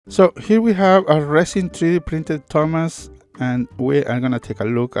So here we have a resin 3D printed Thomas, and we are gonna take a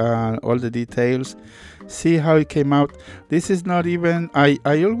look at all the details, see how it came out. This is not even, I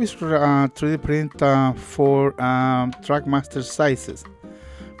always 3D print for TrackMaster sizes,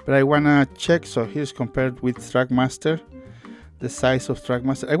 but I wanna check. So here's compared with TrackMaster, the size of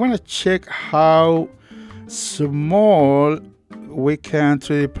TrackMaster. I wanna check how small we can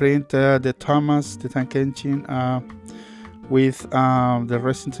 3D print the Thomas, the tank engine, with the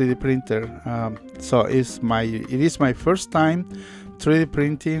Resin 3D printer. So it is my first time 3D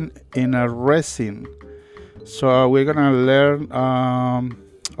printing in a resin. So we're gonna learn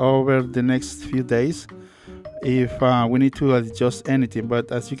over the next few days if we need to adjust anything. But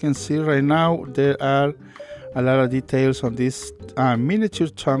as you can see right now, there are a lot of details on this miniature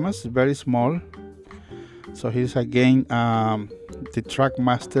Thomas, very small. So here's again the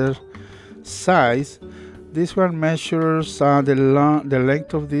TrackMaster size. This one measures the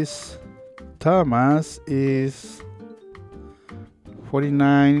length of this Thomas is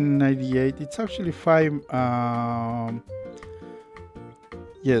 49.98. It's actually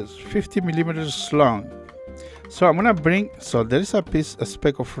 50 millimeters long. So I'm gonna bring, so there's a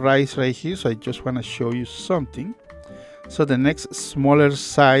speck of rice right here. So I just wanna show you something. So the next smaller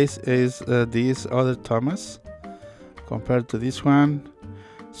size is this other Thomas compared to this one.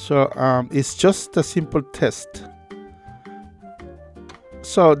 So it's just a simple test.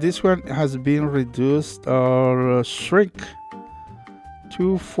 So this one has been reduced or shrink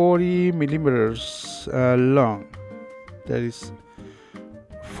to 40 millimeters long. That is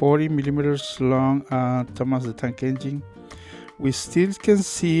 40 millimeters long Thomas the Tank Engine. We still can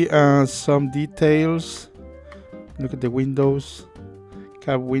see some details. Look at the windows,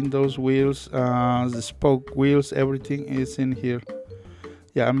 cab windows, wheels, the spoke wheels, everything is in here.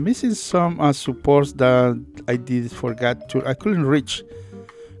 Yeah, I'm missing some supports that I forgot to. I couldn't reach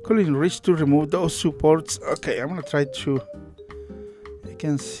to remove those supports. Okay, I'm gonna try to. You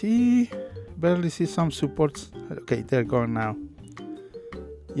can barely see some supports. Okay, they're gone now.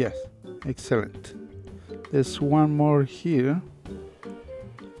 Yes, excellent. There's one more here.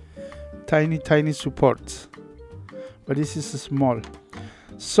 Tiny supports, but this is small.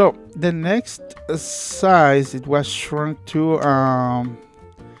 So the next size, it was shrunk to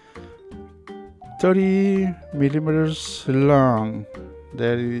 30 millimeters long.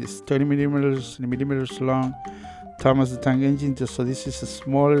 There is 30 millimeters long Thomas the Tank Engine. So this is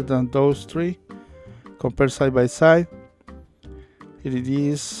smaller than those three. Compare side by side. Here it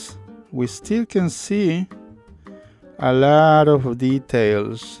is. We still can see a lot of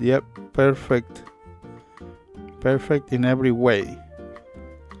details. Yep, perfect in every way.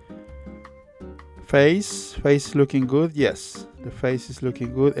 Face looking good. Yes, the face is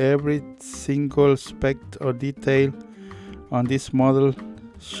looking good. Every single speck or detail on this model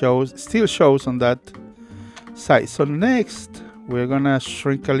still shows on that size. So next we're gonna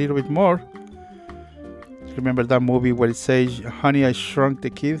shrink a little bit more. Remember that movie where it says, "Honey, I Shrunk the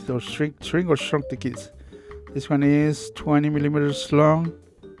Kids," or shrink or shrunk the kids. This one is 20 millimeters long.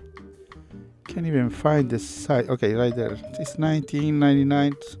 Can't even find the size. Okay, right there. It's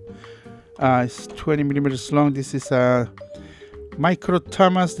 19.99. It's 20 millimeters long. This is a micro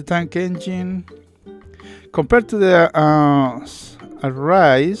Thomas the Tank Engine. Compared to the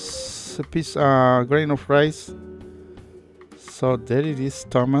rice, a piece grain of rice. So there it is,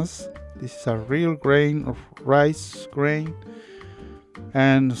 Thomas. This is a real grain of rice grain,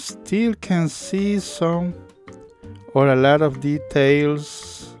 and still can see some or a lot of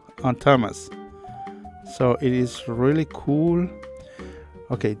details on Thomas. So it is really cool.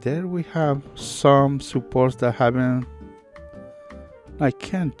 Okay, there we have some supports that I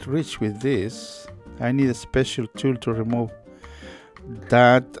can't reach with this. I need a special tool to remove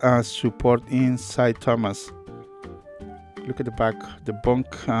that support inside Thomas. Look at the back, the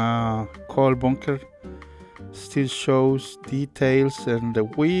coal bunker still shows details, and the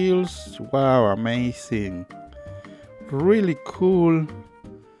wheels, wow, amazing, really cool.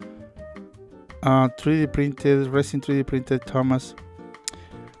 3D printed, resin 3D printed Thomas.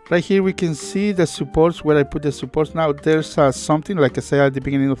 Right here we can see the supports, where I put the supports. Now there's something, like I said at the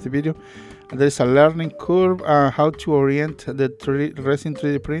beginning of the video, there's a learning curve, how to orient the resin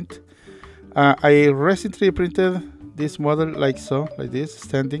 3D print. I resin 3D printed this model like so, like this,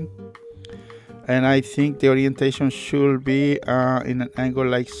 standing, and I think the orientation should be in an angle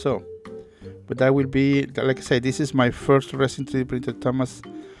like so. But that will be, like I said, this is my first resin 3D printed Thomas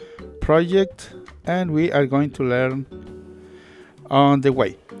project, and we are going to learn on the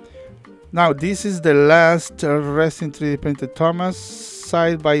way. Now this is the last resin 3D printed Thomas,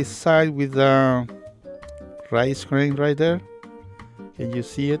 side by side with the rice grain right there. Can you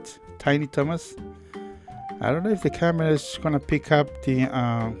see it? Tiny Thomas. I don't know if the camera is gonna pick up the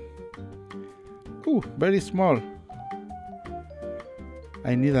ooh, very small.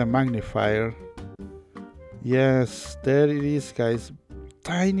 I need a magnifier. Yes, there it is, guys.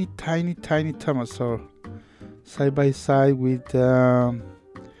 Tiny Thomas. So side by side with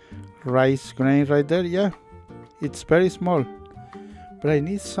rice grain right there. Yeah, it's very small, but I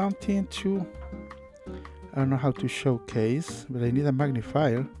need something to, I don't know how to showcase, but I need a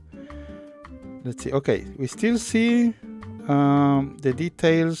magnifier. Let's see. Okay, we still see the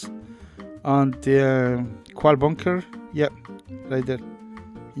details on the quad bunker. Yep, right there.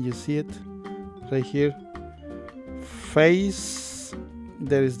 You see it right here. Face,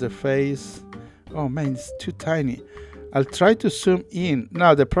 there is the face. Oh man, it's too tiny. I'll try to zoom in.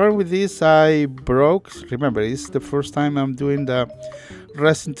 Now the problem with this, I broke. Remember, it's the first time I'm doing the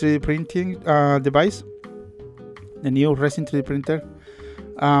Resin 3D printing device, the new Resin 3D printer.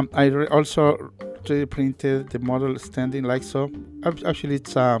 I also 3D printed the model standing like so. Actually,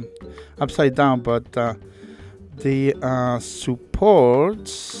 it's upside down, but the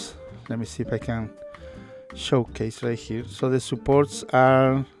supports. Let me see if I can showcase right here. So the supports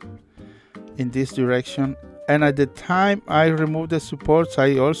are in this direction, and at the time I removed the supports,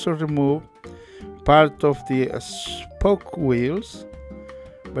 I also removed part of the spoke wheels,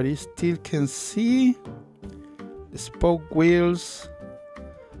 but you still can see the spoke wheels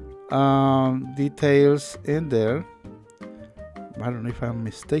details in there. I don't know if I'm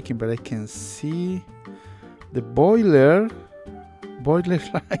mistaken, but I can see the boiler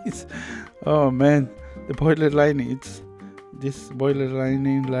lines. Oh man, the boiler lining. It's this boiler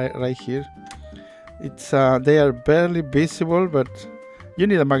lining right here. It's they are barely visible, but you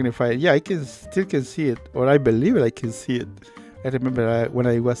need a magnifier. Yeah, I still can see it, or I believe I can see it. I remember when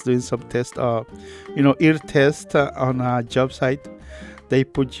I was doing some test, ear test on a job site. They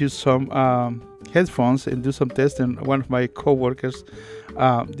put you some headphones and do some tests, and one of my co-workers,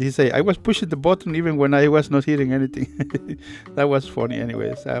 he say I was pushing the button even when I was not hearing anything. That was funny.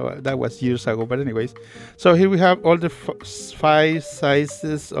 Anyways, that was years ago, but anyways, so here we have all the 5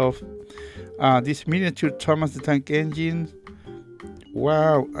 sizes of this miniature Thomas the Tank Engine.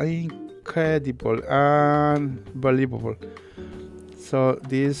 Wow, incredible, unbelievable. So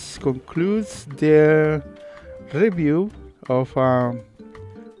this concludes their review of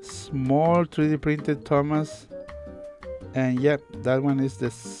small 3D printed Thomas, and yep, that one is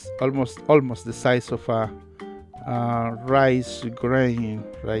this almost the size of a rice grain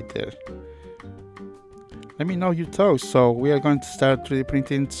right there. Let me know your thoughts. So we are going to start 3D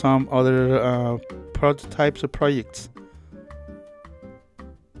printing some other prototypes or projects.